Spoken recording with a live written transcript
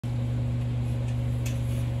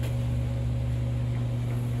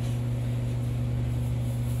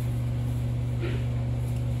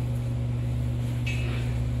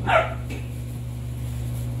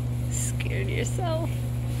so.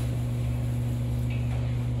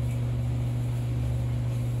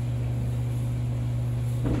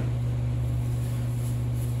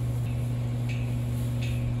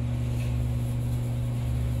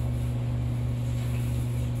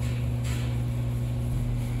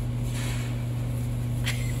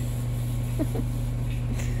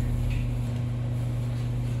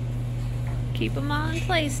 Keep them all in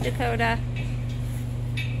place, Dakota.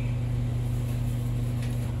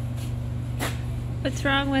 What's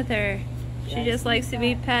wrong with her? She just likes to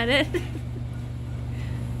be petted.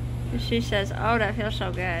 She says, oh, that feels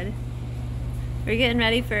so good. We're getting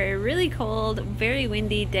ready for a really cold, very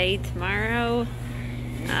windy day tomorrow.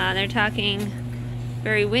 They're talking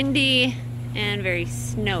very windy and very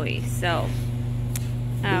snowy. So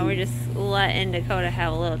we're just letting Dakota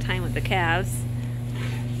have a little time with the calves.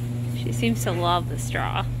 She seems to love the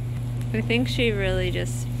straw. I think she really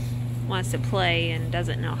just wants to play and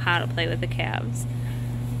doesn't know how to play with the calves.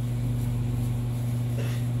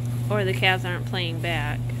 Or the calves aren't playing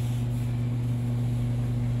back.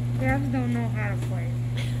 Calves don't know how to play.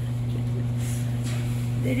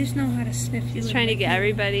 They just know how to sniff you. She's trying to get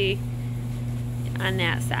everybody on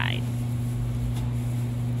that side.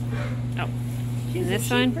 Oh. She's and this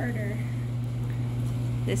a one? sheepherder.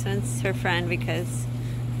 This one's her friend because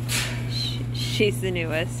she's the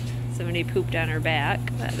newest. Somebody pooped on her back,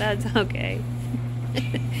 but that's okay.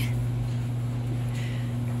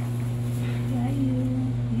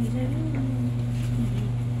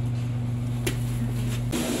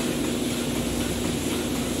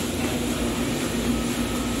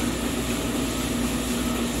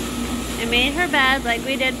 I made her bed like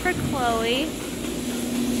we did for Chloe,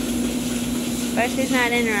 but she's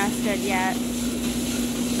not interested yet.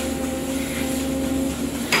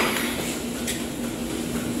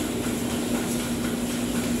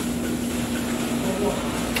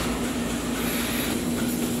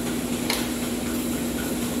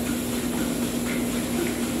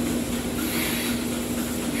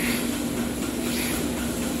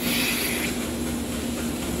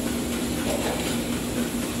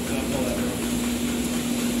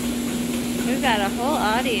 We've got a whole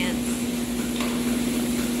audience.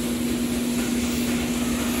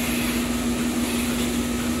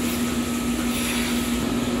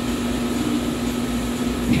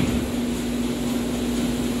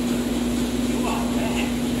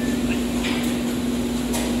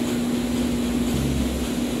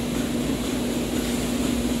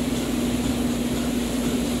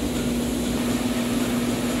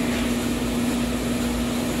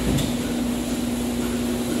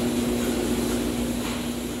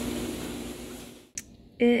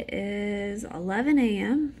 It is 11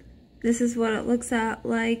 a.m. This is what it looks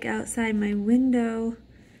like outside my window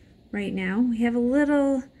right now. We have a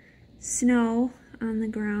little snow on the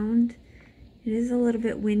ground. It is a little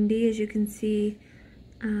bit windy, as you can see.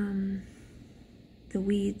 The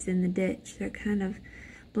weeds in the ditch, they're kind of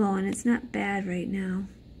blowing. It's not bad right now,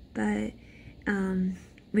 but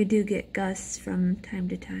we do get gusts from time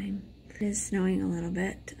to time. It is snowing a little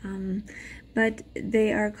bit. But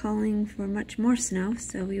they are calling for much more snow,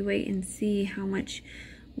 so we wait and see how much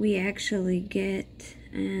we actually get,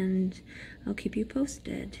 and I'll keep you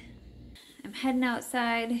posted. I'm heading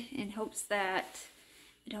outside in hopes that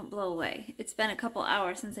it don't blow away. It's been a couple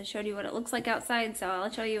hours since I showed you what it looks like outside, so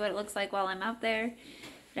I'll show you what it looks like while I'm out there.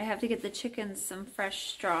 But I have to get the chickens some fresh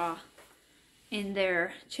straw in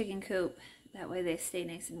their chicken coop. That way they stay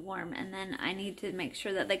nice and warm. And then I need to make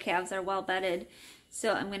sure that the calves are well bedded.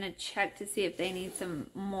 So I'm going to check to see if they need some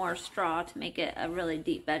more straw to make it a really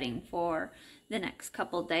deep bedding for the next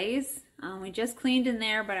couple days. We just cleaned in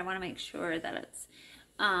there, but I want to make sure that it's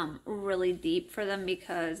really deep for them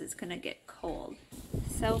because it's going to get cold.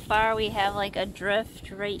 So far we have like a drift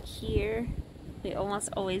right here. We almost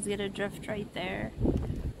always get a drift right there.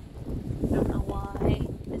 I don't know why.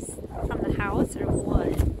 It's from the house or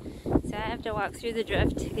what. So I have to walk through the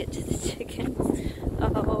drift to get to the chickens. Oh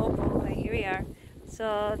boy, here we are.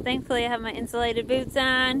 So thankfully I have my insulated boots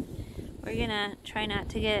on. We're gonna try not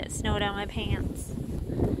to get snow down my pants.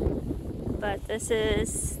 But this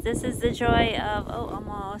is the joy of, oh,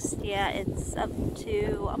 almost, yeah, it's up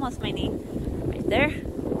to almost my knee. Right there. Here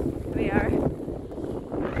we are.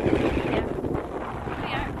 Yeah. Here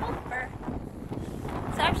we are. Cold fur.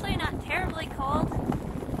 It's actually not terribly cold.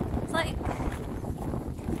 It's like,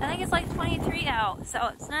 I think it's like 23 out, so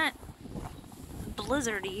it's not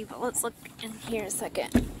blizzardy, but let's look in here a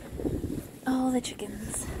second. Oh, the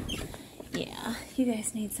chickens. Yeah, you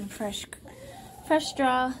guys need some fresh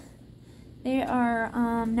straw. They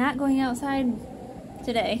are not going outside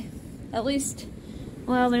today. At least,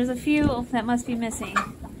 well, there's a few that must be missing.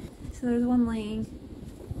 So there's one laying.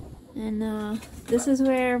 And this is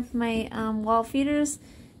where my wall feeders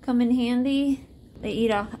come in handy. They eat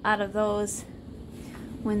out of those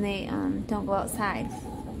when they don't go outside.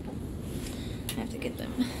 I have to get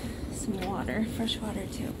them some water, fresh water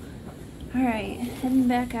too. All right, heading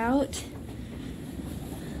back out.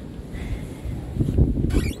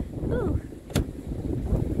 Ooh.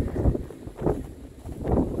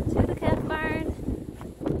 To the calf barn.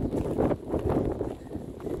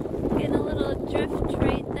 Getting a little drift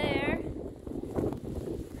right there.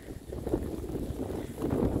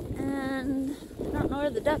 And I don't know where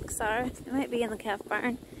the ducks are. They might be in the calf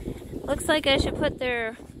barn. Looks like I should put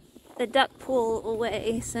the duck pool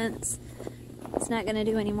away since it's not going to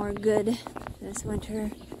do any more good this winter.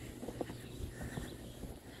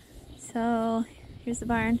 So here's the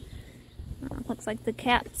barn. Looks like the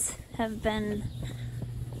cats have been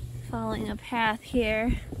following a path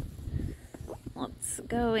here. Let's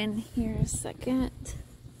go in here a second.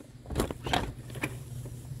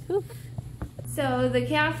 Oof. So the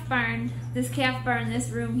calf barn, this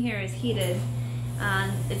room here is heated.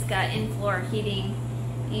 It's got in-floor heating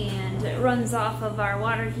and it runs off of our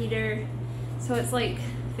water heater. So it's like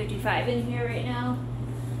 55 in here right now,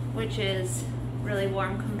 which is really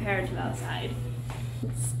warm compared to outside.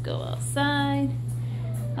 Let's go outside.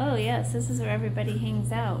 Oh yes, this is where everybody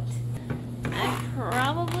hangs out. I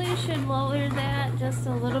probably should lower that just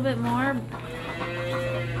a little bit more.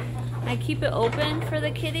 I keep it open for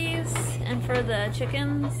the kitties and for the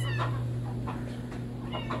chickens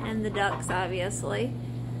and the ducks, obviously.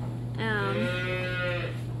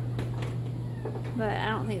 But I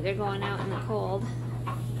don't think they're going out in the cold.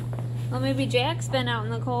 Well, maybe Jack's been out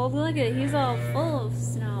in the cold. Look at it, he's all full of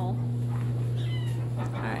snow.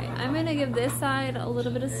 Alright, I'm gonna give this side a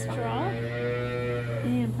little bit of straw.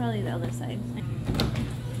 And probably the other side.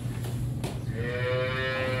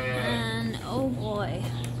 And oh boy.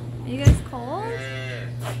 Are you guys cold?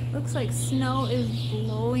 Looks like snow is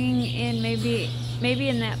blowing in maybe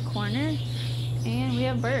in that corner. And we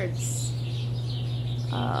have birds.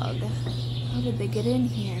 Ugh. How did they get in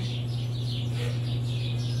here?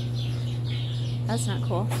 That's not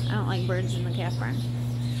cool. I don't like birds in the calf barn.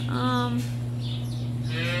 I'm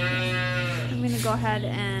gonna go ahead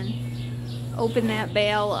and open that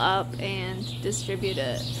bale up and distribute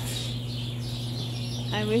it.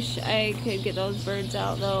 I wish I could get those birds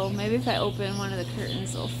out though. Maybe if I open one of the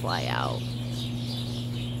curtains, they'll fly out.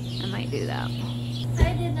 I might do that.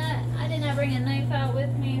 I did not bring a knife out with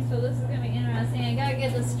me, so this is gonna be interesting. I gotta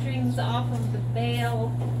get the strings off of the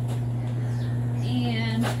bale,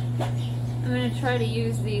 and I'm gonna try to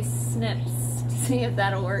use these snips to see if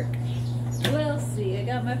that'll work. We'll see. I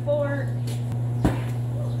got my fork.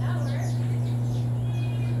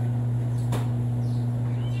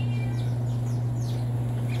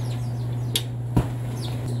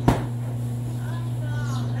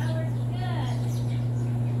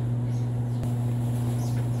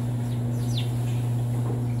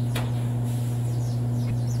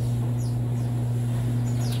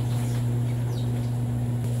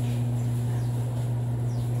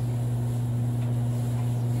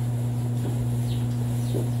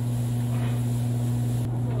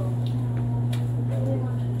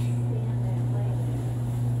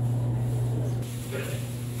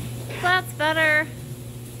 That's better.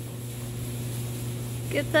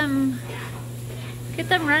 Get them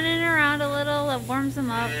running around a little. It warms them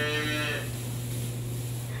up.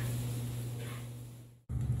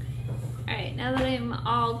 Alright, now that I'm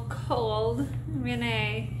all cold, I'm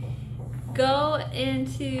gonna go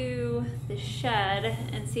into the shed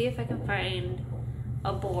and see if I can find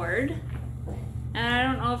a board. And I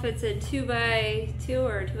don't know if it's a 2x2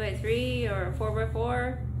 or a 2x3 or a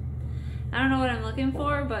 4x4. I don't know what I'm looking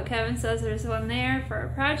for, but Kevin says there's one there for a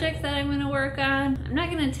project that I'm going to work on. I'm not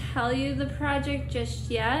going to tell you the project just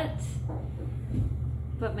yet,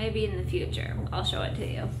 but maybe in the future I'll show it to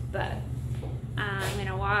you. But I'm going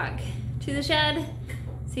to walk to the shed,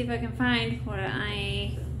 see if I can find what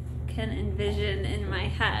I can envision in my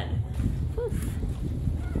head. Oof.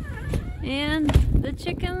 And the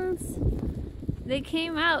chickens, they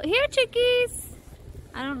came out. Here, chickies!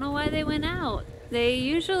 I don't know why they went out. They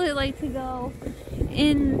usually like to go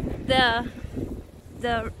in that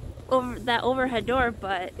overhead door,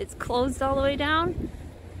 but it's closed all the way down.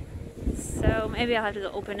 So maybe I'll have to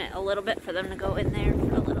go open it a little bit for them to go in there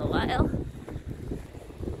for a little while.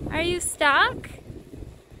 Are you stuck?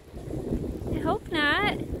 I hope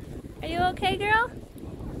not. Are you okay, girl?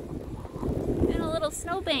 You're in a little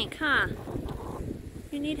snowbank, huh?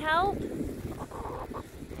 You need help?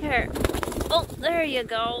 Here. Oh, there you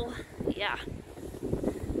go. Yeah.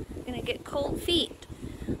 Gonna get cold feet.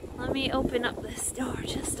 let me open up this door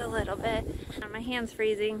just a little bit. My hand's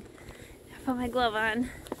freezing. I put my glove on.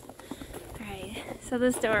 Alright, so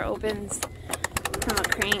this door opens from a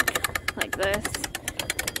crank like this.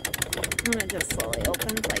 And it just slowly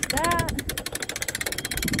opens like that.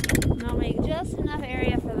 And I'll make just enough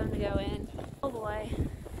area for them to go in. Oh boy.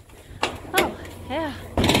 Oh, yeah.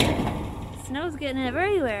 Snow's getting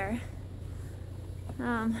everywhere.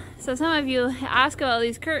 So some of you ask about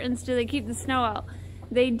these curtains, do they keep the snow out?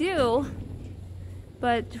 They do,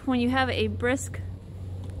 but when you have a brisk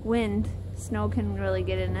wind, snow can really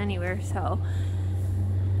get in anywhere, so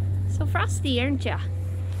frosty, aren't ya?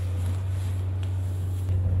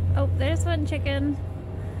 Oh, there's one chicken.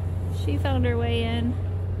 She found her way in.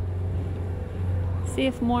 See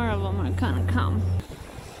if more of them are gonna come.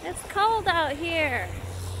 It's cold out here.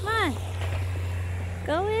 Come on.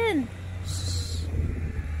 Go in. Shh.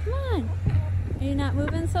 Come on. Are you not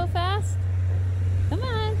moving so fast? Come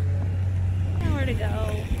on. Nowhere to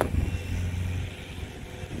go.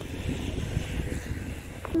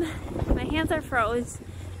 My hands are froze,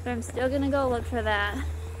 but I'm still gonna go look for that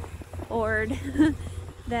board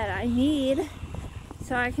that I need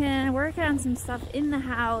so I can work on some stuff in the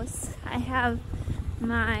house. I have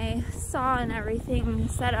my saw and everything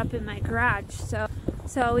set up in my garage,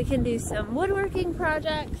 so we can do some woodworking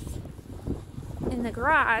projects in the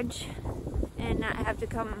garage and not have to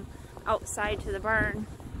come outside to the barn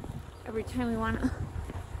every time we want to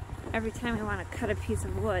cut a piece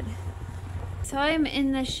of wood. So I'm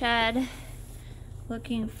in the shed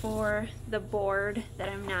looking for the board that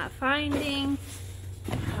I'm not finding.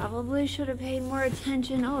 Probably should have paid more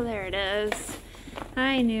attention. Oh, there it is.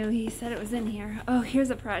 I knew he said it was in here. Oh, here's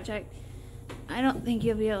a project. I don't think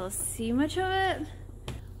you'll be able to see much of it.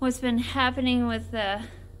 What's been happening with the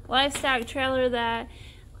livestock trailer that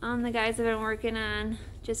the guys have been working on,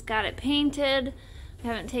 just got it painted. I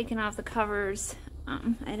haven't taken off the covers.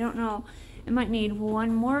 I don't know. It might need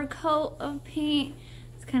one more coat of paint.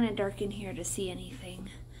 It's kind of dark in here to see anything.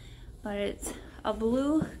 But it's a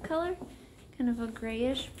blue color. Kind of a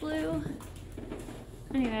grayish blue.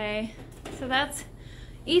 Anyway, so that's,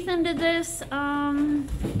 Ethan did this,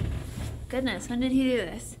 goodness, when did he do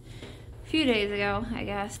this? A few days ago, I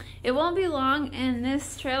guess. It won't be long and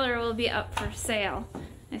this trailer will be up for sale.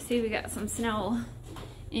 I see we got some snow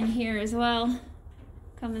in here as well,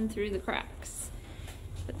 coming through the cracks,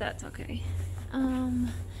 but that's okay.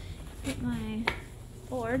 Get my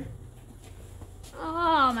board.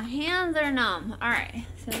 Oh, my hands are numb. All right,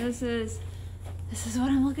 so this is what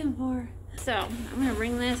I'm looking for. So I'm gonna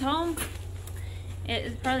bring this home. It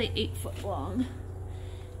is probably 8 foot long,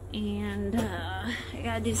 and I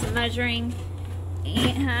gotta do some measuring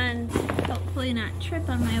and hopefully not trip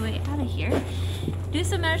on my way out of here. Do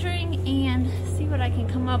some measuring and see what I can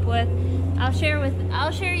come up with. I'll share with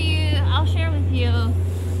you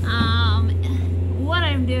what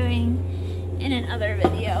I'm doing in another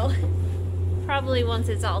video, probably once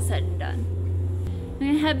it's all said and done. I'm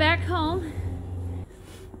gonna head back home.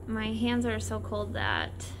 My hands are so cold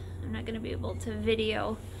that I'm not gonna be able to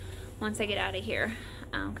video once I get out of here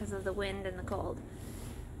because of the wind and the cold.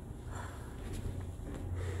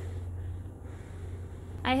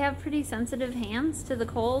 I have pretty sensitive hands to the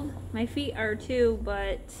cold. My feet are too,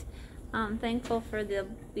 but I'm thankful for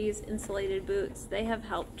these insulated boots. They have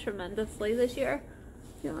helped tremendously this year.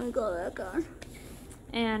 You want to go back on?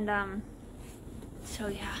 And so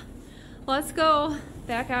yeah, let's go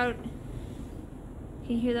back out.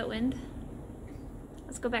 Can you hear that wind?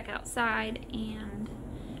 Let's go back outside and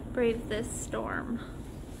brave this storm.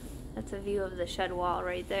 That's a view of the shed wall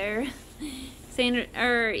right there.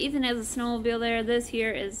 Ethan has a snowmobile there. This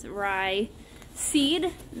here is rye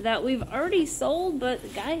seed that we've already sold, but the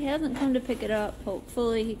guy hasn't come to pick it up.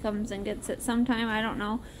 Hopefully he comes and gets it sometime. I don't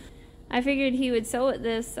know. I figured he would sow it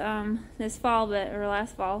this fall, or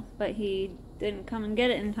last fall, but he didn't come and get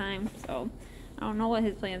it in time. So I don't know what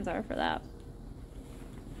his plans are for that.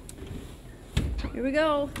 Here we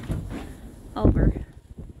go. Over.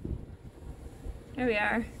 There we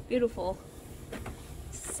are. Beautiful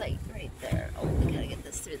sight right there. Oh, we gotta get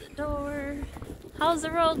this through the door. How's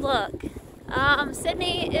the road look?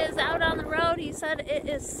 Sydney is out on the road. He said it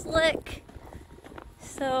is slick.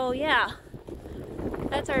 So yeah,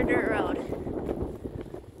 that's our dirt road.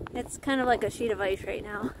 It's kind of like a sheet of ice right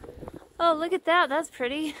now. Oh, look at that. That's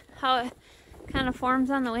pretty. How it kind of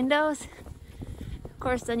forms on the windows. Of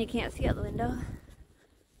course, then you can't see out the window.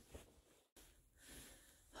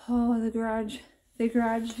 Oh, the garage. The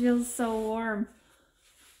garage feels so warm.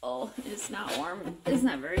 Oh, it's not warm. It's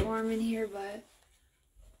not very warm in here, but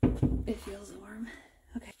it feels warm.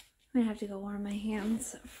 Okay. I'm gonna have to go warm my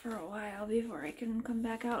hands for a while before I can come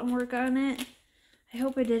back out and work on it. I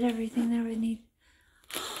hope I did everything that I would need.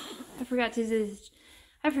 I forgot to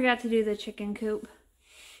do the chicken coop.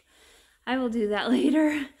 I will do that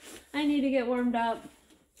later. I need to get warmed up.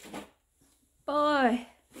 Boy.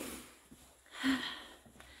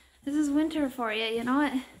 This is winter for you, you know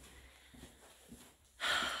what?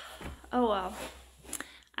 Oh well.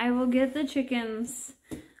 I will get the chickens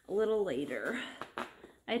a little later.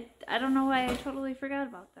 I don't know why I totally forgot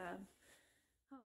about that.